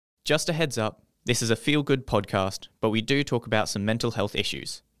Just a heads up, this is a feel-good podcast, but we do talk about some mental health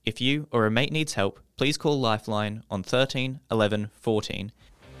issues. If you or a mate needs help, please call Lifeline on 13 11 14.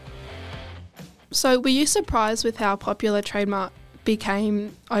 So were you surprised with how popular Trademutt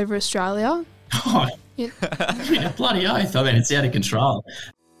became over Australia? Oh, yeah, bloody oath. I mean, it's out of control.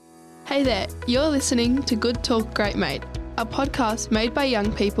 Hey there, you're listening to Good Talk Great Mate, a podcast made by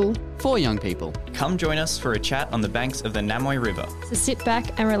young people for young people. Come join us for a chat on the banks of the Namoi River. So sit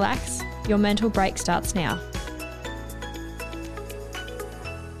back and relax. Your mental break starts now.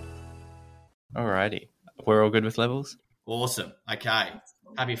 Alrighty. We're all good with levels? Awesome. Okay.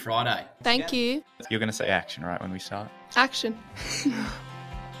 Happy Friday. Thank you. You're going to say action, right, when we start? Action.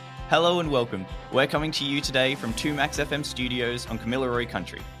 Hello and welcome. We're coming to you today from 2Max FM Studios on Kamilaroi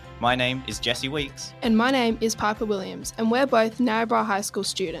Country. My name is Jesse Weeks. And my name is Piper Williams, and we're both Narrabri High School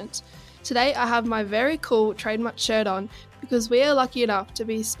students. Today I have my very cool Trademutt shirt on because we are lucky enough to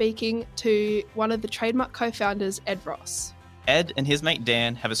be speaking to one of the Trademutt co-founders, Ed Ross. Ed and his mate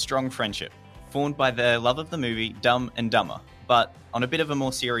Dan have a strong friendship, formed by their love of the movie Dumb and Dumber. But on a bit of a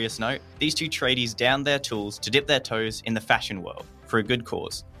more serious note, these two tradies downed their tools to dip their toes in the fashion world for a good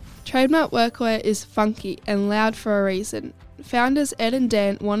cause. Trademutt workwear is funky and loud for a reason. Founders Ed and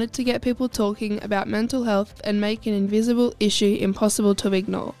Dan wanted to get people talking about mental health and make an invisible issue impossible to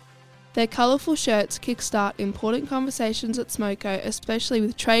ignore. Their colourful shirts kickstart important conversations at Smoko, especially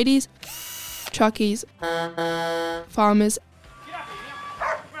with tradies, truckies, farmers,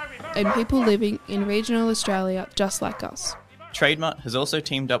 and people living in regional Australia just like us. Trademutt has also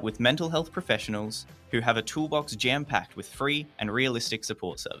teamed up with mental health professionals who have a toolbox jam-packed with free and realistic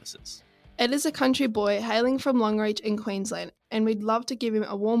support services. Ed is a country boy hailing from Longreach in Queensland, and we'd love to give him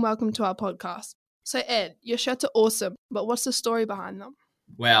a warm welcome to our podcast. So Ed, your shirts are awesome, but what's the story behind them?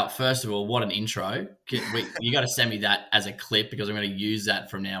 Well, first of all, what an intro. You got to send me that as a clip because I'm going to use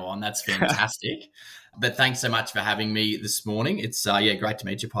that from now on. That's fantastic. But thanks so much for having me this morning. It's great to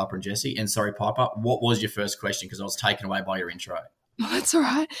meet you, Piper and Jesse. And sorry, Piper, what was your first question? Because I was taken away by your intro. Oh, that's all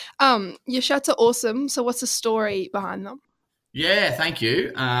right. Your shirts are awesome. So what's the story behind them? Yeah, thank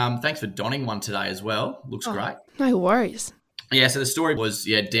you. Thanks for donning one today as well. Looks great. No worries. Yeah, so the story was,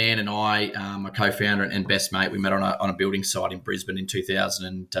 Dan and I, my co-founder and best mate, we met on a building site in Brisbane in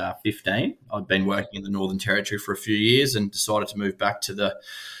 2015. I'd been working in the Northern Territory for a few years and decided to move back to the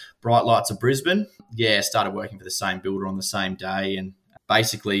bright lights of Brisbane. Yeah, started working for the same builder on the same day and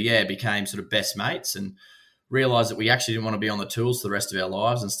basically, became sort of best mates and realised that we actually didn't want to be on the tools for the rest of our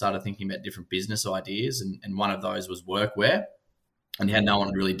lives and started thinking about different business ideas. And one of those was workwear. And had no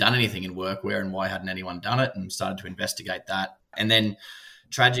one really done anything in workwear and why hadn't anyone done it, and started to investigate that. And then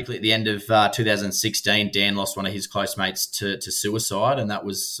tragically at the end of 2016, Dan lost one of his close mates to suicide. And that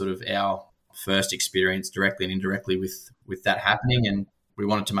was sort of our first experience directly and indirectly with that happening. And we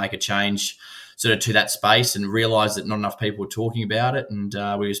wanted to make a change sort of to that space and realised that not enough people were talking about it. And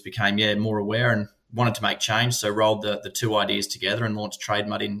we just became, more aware and wanted to make change. So rolled the two ideas together and launched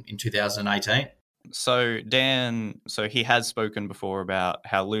Trademutt in 2018. So Dan, he has spoken before about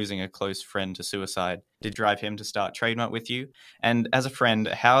how losing a close friend to suicide did drive him to start Trademutt with you. And as a friend,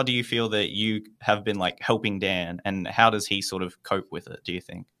 how do you feel that you have been helping Dan, and how does he sort of cope with it, do you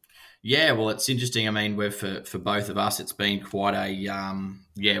think? Yeah, well, it's interesting. I mean, for both of us, it's been quite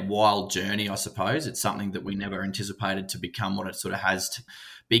a wild journey, I suppose. It's something that we never anticipated to become what it sort of has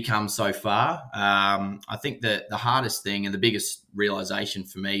become so far. I think that the hardest thing and the biggest realisation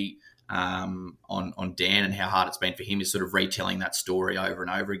for me on Dan and how hard it's been for him is sort of retelling that story over and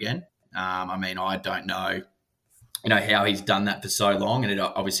over again. I mean, I don't know, how he's done that for so long, and it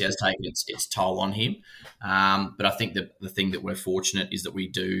obviously has taken its toll on him. But I think that the thing that we're fortunate is that we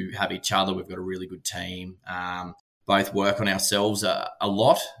do have each other. We've got a really good team. Both work on ourselves a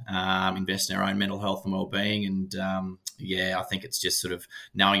lot, invest in our own mental health and well-being. And, I think it's just sort of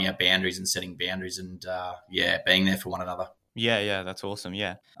knowing our boundaries and setting boundaries and, being there for one another. Yeah, that's awesome.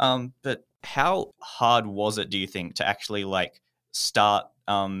 Yeah. But how hard was it, do you think, to actually start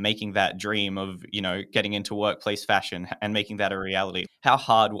making that dream of, getting into workplace fashion and making that a reality? How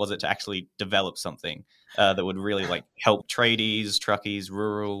hard was it to actually develop something that would really help tradies, truckies,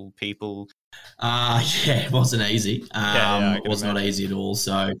 rural people? It wasn't easy. It was not easy at all.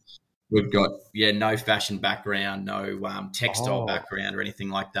 So we've got, no fashion background, no textile background or anything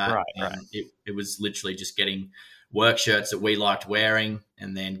like that. Right. It was literally just getting work shirts that we liked wearing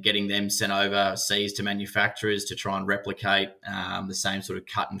and then getting them sent overseas to manufacturers to try and replicate the same sort of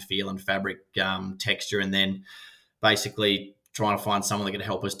cut and feel and fabric texture, and then basically trying to find someone that could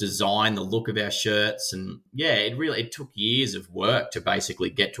help us design the look of our shirts. And yeah, it took years of work to basically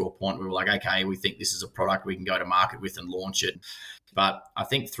get to a point where we're like, okay, we think this is a product we can go to market with and launch it. But I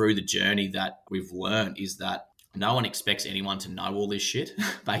think through the journey that we've learned is that no one expects anyone to know all this shit,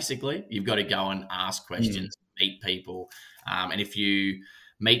 basically. You've got to go and ask questions, meet people. And if you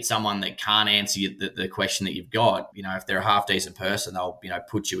meet someone that can't answer the question that you've got, if they're a half decent person, they'll,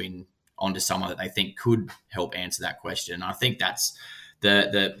 put you in onto someone that they think could help answer that question. And I think that's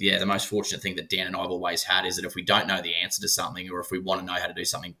the most fortunate thing that Dan and I have always had, is that if we don't know the answer to something, or if we want to know how to do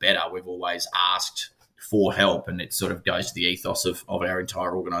something better, we've always asked for help, and it sort of goes to the ethos of our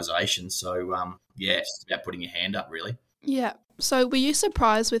entire organisation. So, it's about putting your hand up, really. Yeah. So were you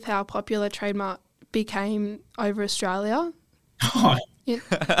surprised with how popular Trademutt became over Australia? Oh,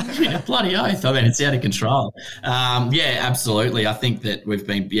 yeah, bloody oath. I mean, it's out of control. Absolutely. I think that we've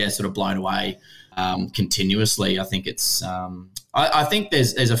been, sort of blown away continuously. I think it's, I think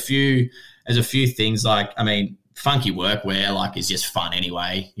there's a few things, like, I mean, funky workwear, like, is just fun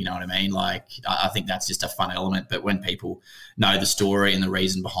anyway. You know what I mean? Like, I think that's just a fun element. But when people know the story and the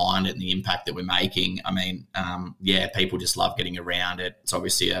reason behind it and the impact that we're making, I mean, people just love getting around it. It's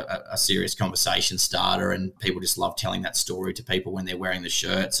obviously a serious conversation starter, and people just love telling that story to people when they're wearing the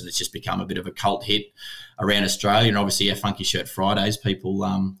shirts, and it's just become a bit of a cult hit around Australia. And obviously, Funky Shirt Fridays, people,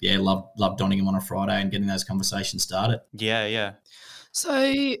 love donning them on a Friday and getting those conversations started. Yeah.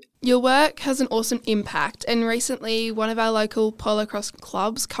 So your work has an awesome impact, and recently one of our local polocrosse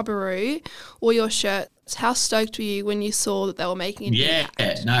clubs, Cubbaroo, wore your shirts. How stoked were you when you saw that they were making an impact?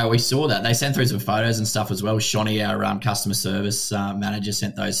 Yeah, no, we saw that. They sent through some photos and stuff as well. Shawnee, our customer service manager,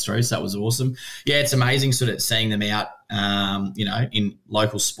 sent those through, so that was awesome. Yeah, it's amazing sort of seeing them out, in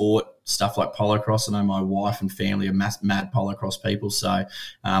local sport, stuff like polocrosse. I know my wife and family are mad polocrosse people, so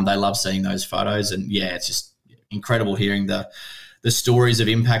they love seeing those photos. And, it's just incredible hearing the stories of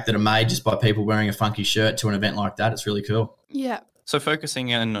impact that are made just by people wearing a funky shirt to an event like that. It's really cool. Yeah. So focusing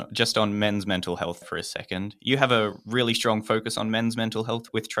in just on men's mental health for a second, you have a really strong focus on men's mental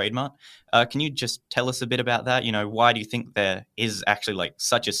health with Trademutt. Can you just tell us a bit about that? Why do you think there is actually like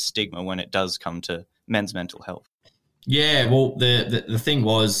such a stigma when it does come to men's mental health? Yeah, well, the thing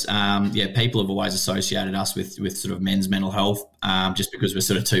was, people have always associated us with sort of men's mental health, just because we're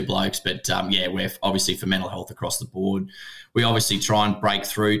sort of two blokes. But we're obviously for mental health across the board. We obviously try and break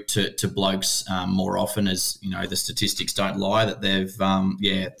through to blokes more often, as the statistics don't lie that they've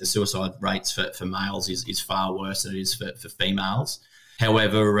the suicide rates for males is far worse than it is for females.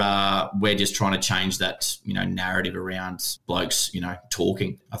 However, we're just trying to change that, narrative around blokes,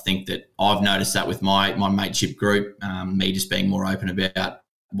 talking. I think that I've noticed that with my mateship group, me just being more open about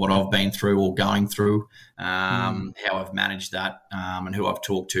what I've been through or going through, how I've managed that, and who I've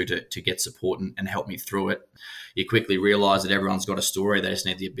talked to get support and help me through it. You quickly realise that everyone's got a story. They just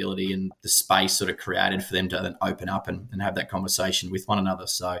need the ability and the space sort of created for them to then open up and have that conversation with one another.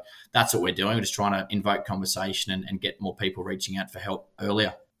 So that's what we're doing. We're just trying to invoke conversation and get more people reaching out for help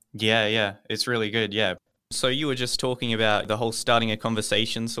earlier. Yeah. It's really good, yeah. So you were just talking about the whole starting a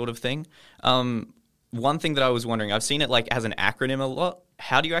conversation sort of thing. One thing that I was wondering, I've seen it like as an acronym a lot.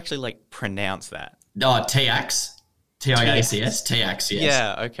 How do you actually like pronounce that? TACS. TIACS, TACS, yes.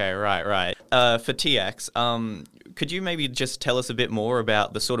 Yeah, okay, right. For TX, could you maybe just tell us a bit more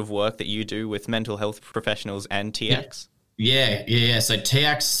about the sort of work that you do with mental health professionals and TX? Yeah. So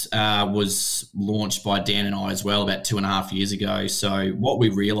TX was launched by Dan and I as well about 2.5 years ago. So what we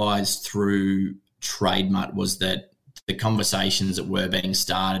realised through Trademutt was that the conversations that were being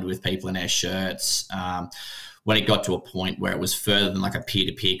started with people in our shirts, when it got to a point where it was further than like a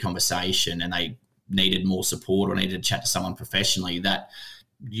peer-to-peer conversation and they needed more support or needed to chat to someone professionally, that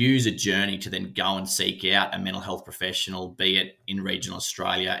user journey to then go and seek out a mental health professional, be it in regional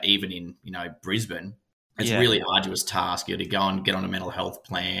Australia, even in, Brisbane, it's a really arduous task. You have to go and get on a mental health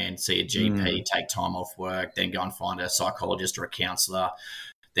plan, see a GP, take time off work, then go and find a psychologist or a counsellor,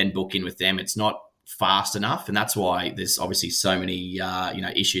 then book in with them. It's not fast enough, and that's why there's obviously so many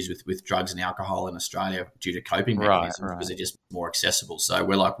issues with drugs and alcohol in Australia due to coping mechanisms, because they're just more accessible. So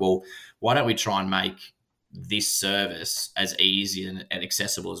we're like, well, why don't we try and make this service as easy and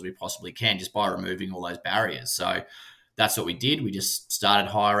accessible as we possibly can, just by removing all those barriers? So that's what we did. We just started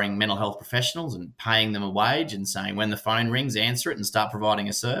hiring mental health professionals and paying them a wage and saying, when the phone rings, answer it and start providing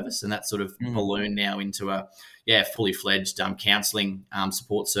a service. And that sort of ballooned now into a fully fledged counselling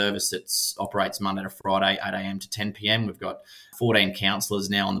support service that operates Monday to Friday, 8 a.m. to 10 p.m. We've got 14 counsellors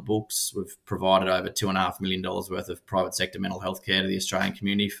now on the books. We've provided over $2.5 million worth of private sector mental health care to the Australian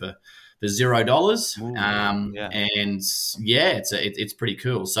community for $0. And it's pretty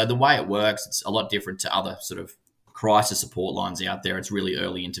cool. So the way it works, it's a lot different to other sort of crisis support lines out there. It's really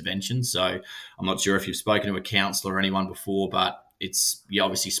early intervention. So I'm not sure if you've spoken to a counsellor or anyone before, but you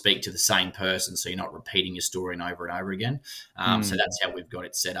obviously speak to the same person, so you're not repeating your story over and over again. So that's how we've got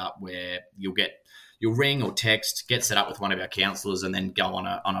it set up, where you'll ring or text, get set up with one of our counsellors, and then go on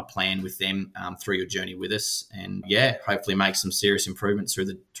a plan with them through your journey with us, and hopefully make some serious improvements through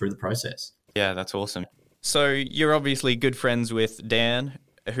the process. Yeah, that's awesome. So you're obviously good friends with Dan,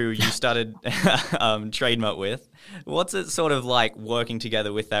 who you started Trademutt with. What's it sort of like working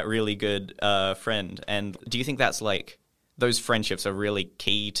together with that really good friend? And do you think that's like those friendships are really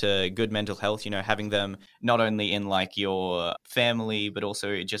key to good mental health? You know, having them not only in like your family, but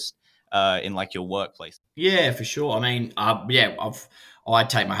also just in like your workplace. Yeah, for sure. I mean, I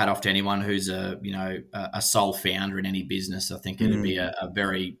take my hat off to anyone who's a sole founder in any business. I think it'd be a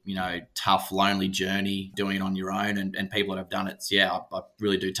very, tough, lonely journey doing it on your own, and people that have done it. I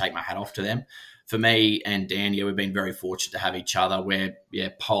really do take my hat off to them. For me and Dan, we've been very fortunate to have each other. We're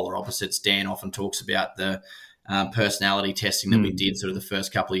polar opposites. Dan often talks about the personality testing that we did sort of the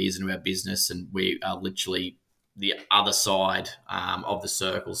first couple of years into our business, and we are literally the other side of the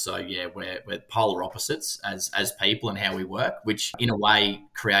circle. So we're polar opposites as people and how we work, which in a way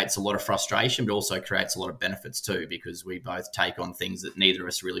creates a lot of frustration, but also creates a lot of benefits too, because we both take on things that neither of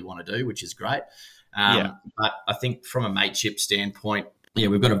us really want to do, which is great. But I think from a mateship standpoint,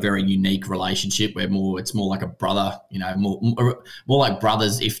 we've got a very unique relationship. It's more like a brother, more like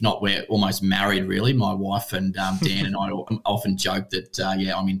brothers, if not we're almost married, really. My wife and Dan and I often joke that,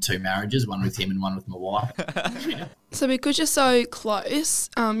 I'm in two marriages, one with him and one with my wife. So because you're so close,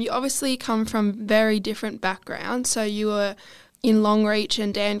 you obviously come from very different backgrounds. So you were in Longreach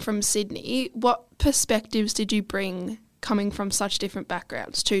and Dan from Sydney. What perspectives did you bring coming from such different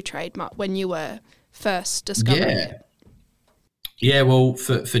backgrounds to Trademutt when you were first discovering it? Yeah, well,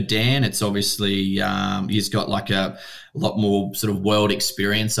 for Dan, it's obviously he's got like a lot more sort of world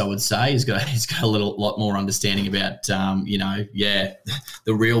experience, I would say. He's got a lot more understanding about the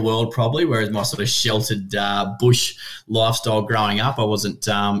real world probably, whereas my sort of sheltered bush lifestyle growing up, I wasn't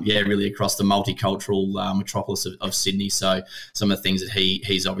really across the multicultural metropolis of Sydney. So some of the things that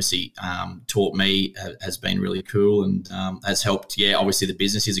he's obviously taught me has been really cool, and has helped. Obviously the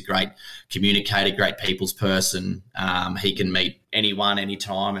business. He's a great communicator, great people's person. He can meet anyone,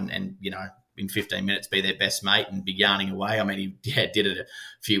 anytime, and in 15 minutes be their best mate and be yarning away. I mean, he did it a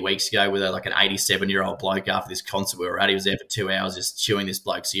few weeks ago with an 87-year-old bloke after this concert we were at. He was there for 2 hours just chewing this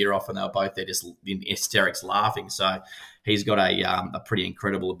bloke's ear off, and they were both there just in hysterics laughing. So he's got a pretty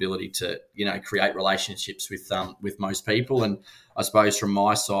incredible ability to, create relationships with most people. And I suppose from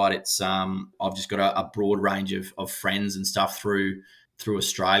my side, it's I've just got a broad range of friends and stuff through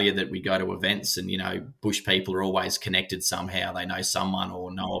Australia that we go to events, and bush people are always connected somehow. They know someone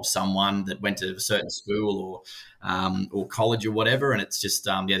or know of someone that went to a certain school or college or whatever, and it's just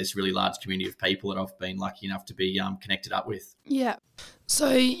this really large community of people that I've been lucky enough to be connected up with. Yeah.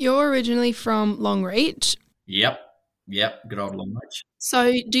 So you're originally from Longreach. Yep, good old Longreach.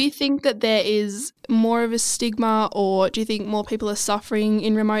 So do you think that there is more of a stigma, or do you think more people are suffering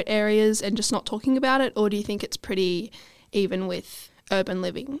in remote areas and just not talking about it, or do you think it's pretty even with urban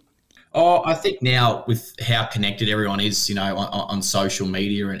living? Oh, I think now with how connected everyone is, on social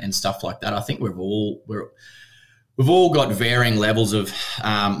media and stuff like that, I think we've all got varying levels of,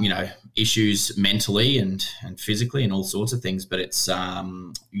 issues mentally and physically and all sorts of things. But it's,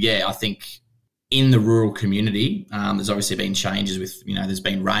 I think in the rural community, there's obviously been changes with, there's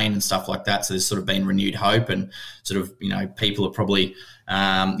been rain and stuff like that. So there's sort of been renewed hope, and sort of, people are probably,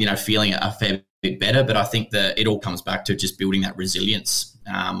 feeling a fair bit better. But I think that it all comes back to just building that resilience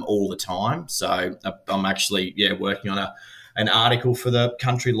all the time. So I'm actually working on an article for the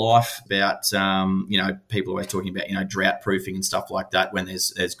Country Life about people are always talking about drought proofing and stuff like that. When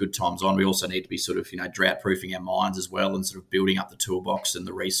there's good times on, we also need to be sort of drought proofing our minds as well, and sort of building up the toolbox and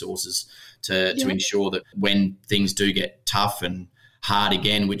the resources to ensure that when things do get tough and hard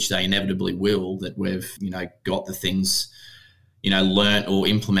again, which they inevitably will, that we've got the things learnt or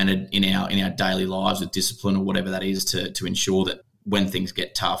implemented in our daily lives with discipline or whatever that is to ensure that when things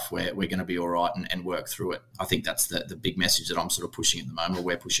get tough, we're going to be all right and work through it. I think that's the big message that I'm sort of pushing at the moment, or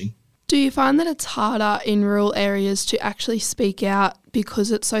we're pushing. Do you find that it's harder in rural areas to actually speak out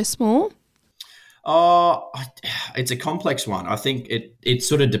because it's so small? It's a complex one. I think it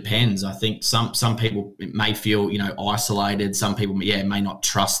sort of depends. I think some people may feel, isolated. Some people, may not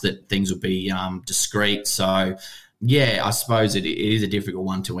trust that things will be discreet. So, I suppose it is a difficult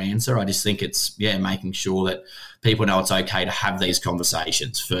one to answer. I just think it's, making sure that people know it's okay to have these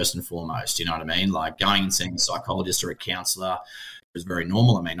conversations first and foremost, you know what I mean? Like going and seeing a psychologist or a counsellor, is very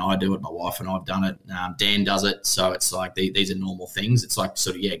normal. I mean, I do it, my wife and I've done it, Dan does it. So it's like these are normal things. It's like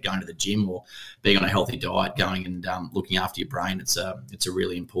sort of, going to the gym or being on a healthy diet, going and looking after your brain. It's a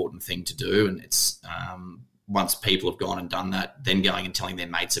really important thing to do. And it's once people have gone and done that, then going and telling their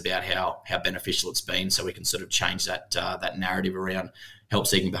mates about how beneficial it's been, so we can sort of change that narrative around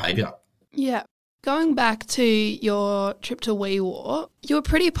help-seeking behaviour. Yeah. Going back to your trip to Wee War, you were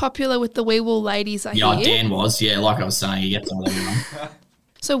pretty popular with the Wee War ladies, I hear. Dan was, like I was saying, he gets on everyone.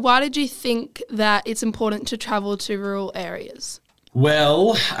 So why did you think that it's important to travel to rural areas?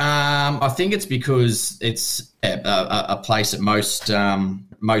 Well, I think it's because it's a place that most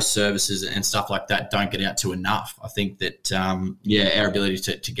services and stuff like that don't get out to enough. I think that, our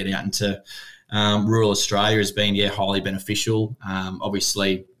ability to get out into rural Australia has been, highly beneficial.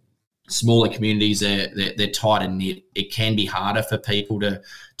 Obviously, smaller communities, they're tight and knit. It can be harder for people to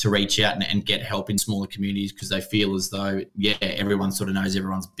reach out and get help in smaller communities because they feel as though, everyone sort of knows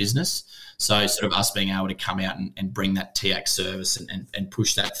everyone's business. So sort of us being able to come out and bring that TX service and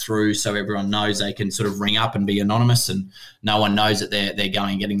push that through so everyone knows they can sort of ring up and be anonymous and no one knows that they're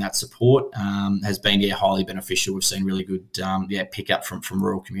going and getting that support has been, highly beneficial. We've seen really good, pick up from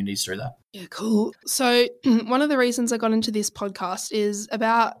rural communities through that. Yeah, cool. So one of the reasons I got into this podcast is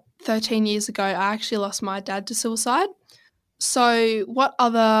about 13 years ago, I actually lost my dad to suicide. So what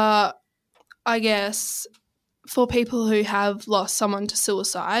other, I guess, for people who have lost someone to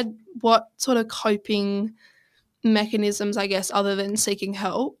suicide, what sort of coping mechanisms, I guess, other than seeking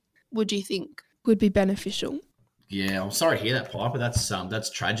help, would you think would be beneficial? Yeah, I'm sorry to hear that, Piper.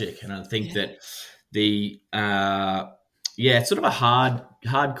 That's tragic. And I think that it's sort of a hard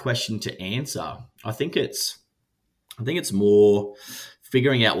question to answer. I think it's more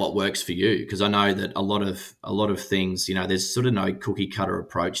figuring out what works for you, because I know that a lot of things, there's sort of no cookie cutter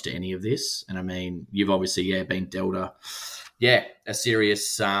approach to any of this. And I mean, you've obviously been dealt a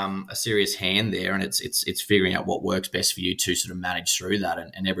serious hand there, and it's figuring out what works best for you to sort of manage through that,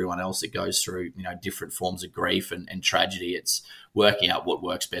 and everyone else that goes through different forms of grief and tragedy. It's working out what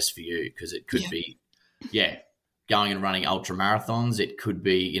works best for you, because it could be going and running ultra marathons. It could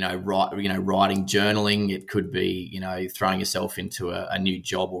be, writing, journaling. It could be, throwing yourself into a new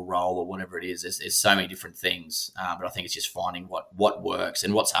job or role or whatever it is. There's so many different things. But I think it's just finding what works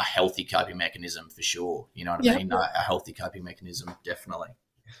and what's a healthy coping mechanism for sure. You know what I mean? A healthy coping mechanism, definitely.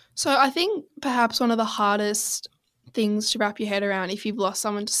 So I think perhaps one of the hardest things to wrap your head around if you've lost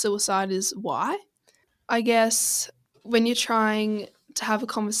someone to suicide is why. I guess when you're trying to have a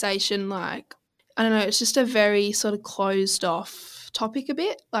conversation, like, I don't know, it's just a very sort of closed off topic a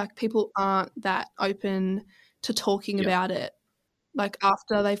bit. Like, people aren't that open to talking about it, like,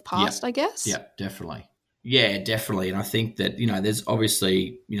 after they've passed, I guess. Yeah, definitely. Yeah, definitely. And I think that, there's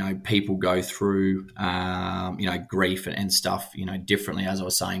obviously, people go through, grief and stuff, differently, as I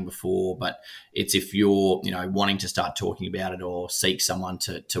was saying before. But it's if you're, wanting to start talking about it or seek someone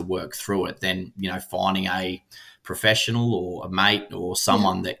to work through it, then, finding a professional or a mate or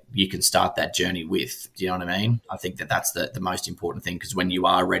someone that you can start that journey with. Do you know what I mean? I think that's the most important thing, because when you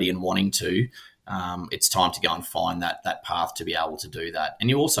are ready and wanting to, it's time to go and find that path to be able to do that. And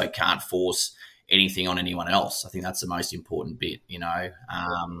you also can't force anything on anyone else. I think that's the most important bit, being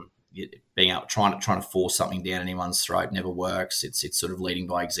out trying to force something down anyone's throat never works. It's sort of leading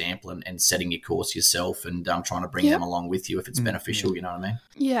by example and setting your course yourself and trying to bring them along with you if it's beneficial. You know what I mean?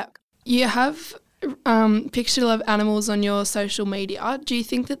 Yeah. You have picture of animals on your social media. Do you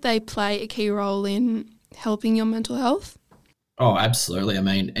think that they play a key role in helping your mental health? Oh, absolutely. I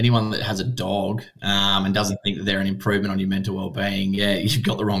mean, anyone that has a dog and doesn't think that they're an improvement on your mental well-being, you've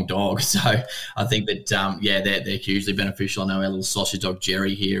got the wrong dog. So I think that, they're hugely beneficial. I know our little sausage dog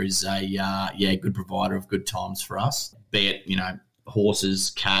Jerry here is a good provider of good times for us, be it, horses,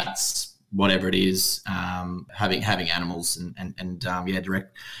 cats, whatever it is, having animals and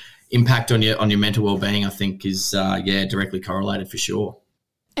direct impact on your mental well-being, I think, is directly correlated for sure.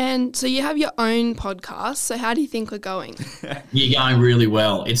 And so you have your own podcast. So how do you think we're going? You're going really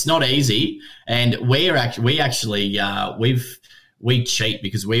well. It's not easy, and we cheat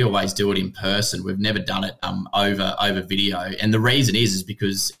because we always do it in person. We've never done it over video, and the reason is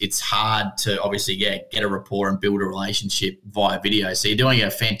because it's hard to obviously get a rapport and build a relationship via video. So you're doing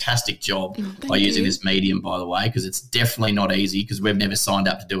a fantastic job by using this medium, by the way, because it's definitely not easy, because we've never signed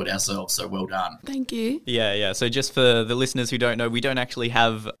up to do it ourselves. So well done. Thank you. Yeah. So just for the listeners who don't know, we don't actually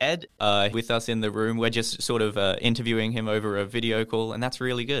have Ed with us in the room. We're just sort of interviewing him over a video call, and that's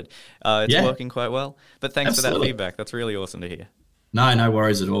really good. It's working quite well. But thanks for that feedback. That's really awesome to hear. No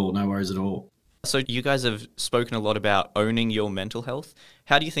worries at all. So you guys have spoken a lot about owning your mental health.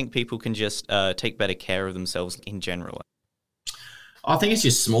 How do you think people can just take better care of themselves in general? I think it's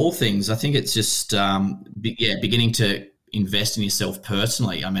just small things. I think it's just, beginning to invest in yourself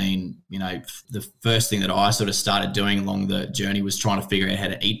personally. I mean, the first thing that I sort of started doing along the journey was trying to figure out how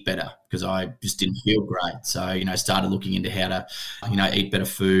to eat better because I just didn't feel great. So, started looking into how to, eat better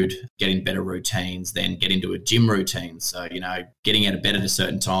food, get in better routines, then get into a gym routine. So, getting out of bed at a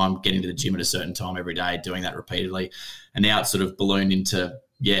certain time, getting to the gym at a certain time every day, doing that repeatedly. And now it's sort of ballooned into,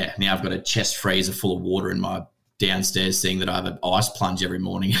 now I've got a chest freezer full of water in my downstairs thing that I have an ice plunge every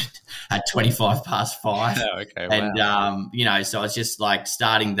morning at 25 past 5. Oh, okay. And, wow. So it's just like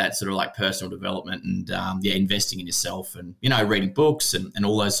starting that sort of like personal development and, investing in yourself and, reading books and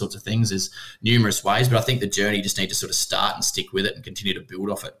all those sorts of things. There's numerous ways, but I think the journey you just need to sort of start and stick with it and continue to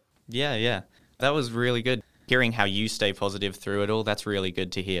build off it. Yeah. That was really good. Hearing how you stay positive through it all, that's really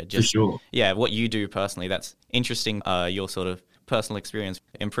good to hear. For sure. Yeah, what you do personally, that's interesting, your sort of personal experience,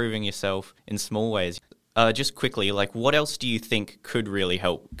 improving yourself in small ways. Just quickly, like what else do you think could really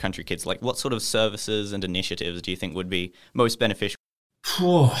help country kids? Like what sort of services and initiatives do you think would be most beneficial?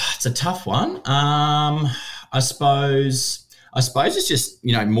 It's a tough one. I suppose it's just,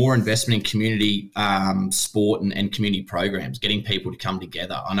 more investment in community sport and community programs, getting people to come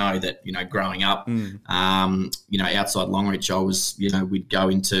together. I know that, growing up, outside Longreach, I was, we'd go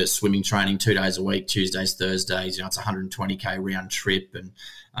into swimming training 2 days a week, Tuesdays, Thursdays, it's a 120K round trip. And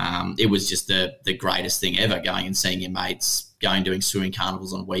it was just the greatest thing ever, going and seeing your mates, doing swimming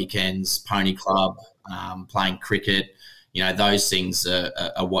carnivals on weekends, pony club, playing cricket. Those things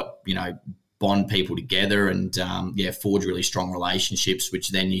are what, bond people together and, forge really strong relationships, which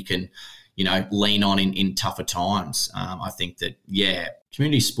then you can, lean on in tougher times. I think that,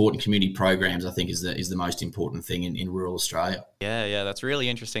 community sport and community programs, I think is the most important thing in rural Australia. Yeah, that's really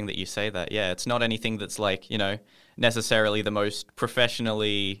interesting that you say that. Yeah, it's not anything that's like, necessarily the most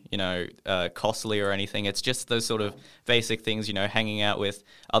professionally, costly or anything. It's just those sort of basic things, hanging out with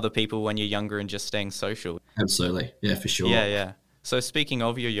other people when you're younger and just staying social. Absolutely. Yeah, for sure. Yeah. So speaking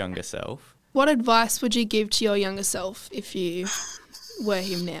of your younger self, what advice would you give to your younger self if you were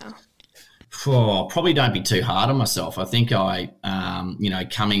him now? Probably don't be too hard on myself. I think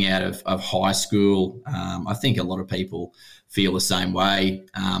coming out of high school, I think a lot of people feel the same way,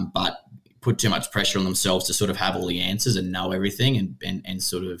 but put too much pressure on themselves to sort of have all the answers and know everything and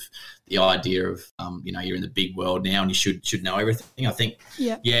sort of the idea of, you're in the big world now and you should know everything. I think,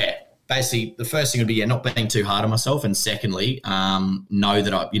 basically the first thing would be, not being too hard on myself. And secondly, know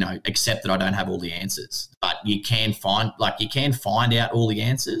that accept that I don't have all the answers, but you can find out all the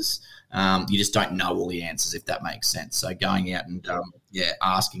answers. You just don't know all the answers, if that makes sense. So going out and,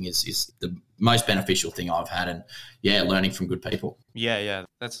 asking is the most beneficial thing I've had and, learning from good people. Yeah,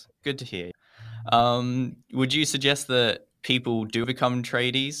 that's good to hear. Would you suggest that people do become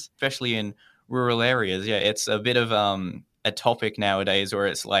tradies, especially in rural areas? Yeah, it's a bit of a topic nowadays where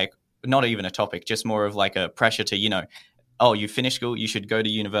it's like, not even a topic, just more of like a pressure to, you finished school, you should go to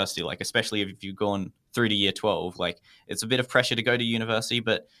university, like especially if you've gone through to year 12, like it's a bit of pressure to go to university,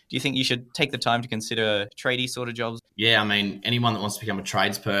 but do you think you should take the time to consider tradie sort of jobs? Yeah, I mean, anyone that wants to become a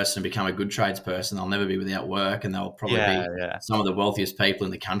tradesperson and become a good tradesperson, they'll never be without work and they'll probably be some of the wealthiest people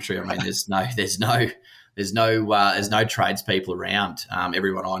in the country. I mean, there's no tradespeople around.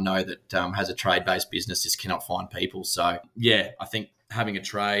 Everyone I know that has a trade-based business just cannot find people. So I think having a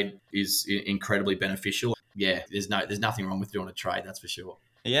trade is incredibly beneficial. Yeah, there's nothing wrong with doing a trade, that's for sure.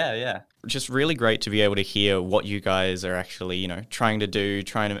 Yeah. Just really great to be able to hear what you guys are actually, trying to do,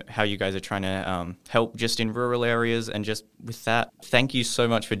 how you guys are trying to help just in rural areas. And just with that, thank you so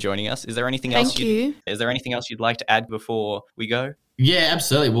much for joining us. Is there anything else you'd like to add before we go? Yeah,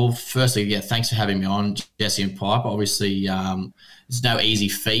 absolutely. Well, firstly, thanks for having me on, Jesse and Pipe. Obviously, it's no easy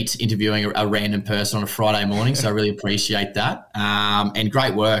feat interviewing a random person on a Friday morning, so I really appreciate that. And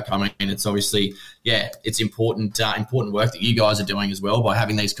great work. I mean, it's obviously, it's important work that you guys are doing as well by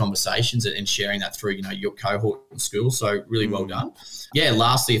having these conversations and sharing that through, your cohort in school. So really well done. Yeah,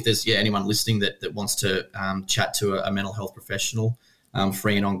 lastly, if there's anyone listening that wants to chat to a mental health professional,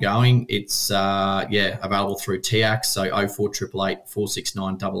 free and ongoing, it's available through TAC, so 0488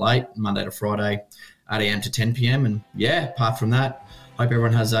 469 88, Monday to Friday, 8 a.m. to 10 p.m. And apart from that, hope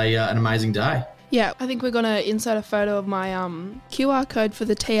everyone has an amazing day. Yeah, I think we're going to insert a photo of my QR code for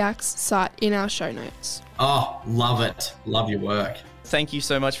the TAX site in our show notes. Oh, love it. Love your work. Thank you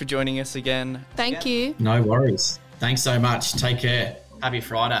so much for joining us again. Thank you. No worries. Thanks so much. Take care. Happy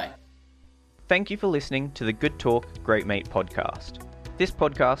Friday. Thank you for listening to the Good Talk, Great Mate podcast. This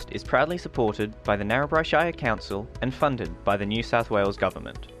podcast is proudly supported by the Narrabri Shire Council and funded by the New South Wales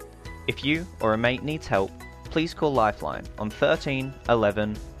Government. If you or a mate needs help, please call Lifeline on 13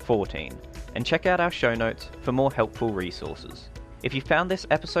 11 14 and check out our show notes for more helpful resources. If you found this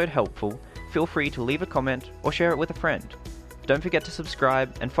episode helpful, feel free to leave a comment or share it with a friend. Don't forget to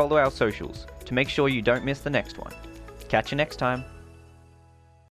subscribe and follow our socials to make sure you don't miss the next one. Catch you next time.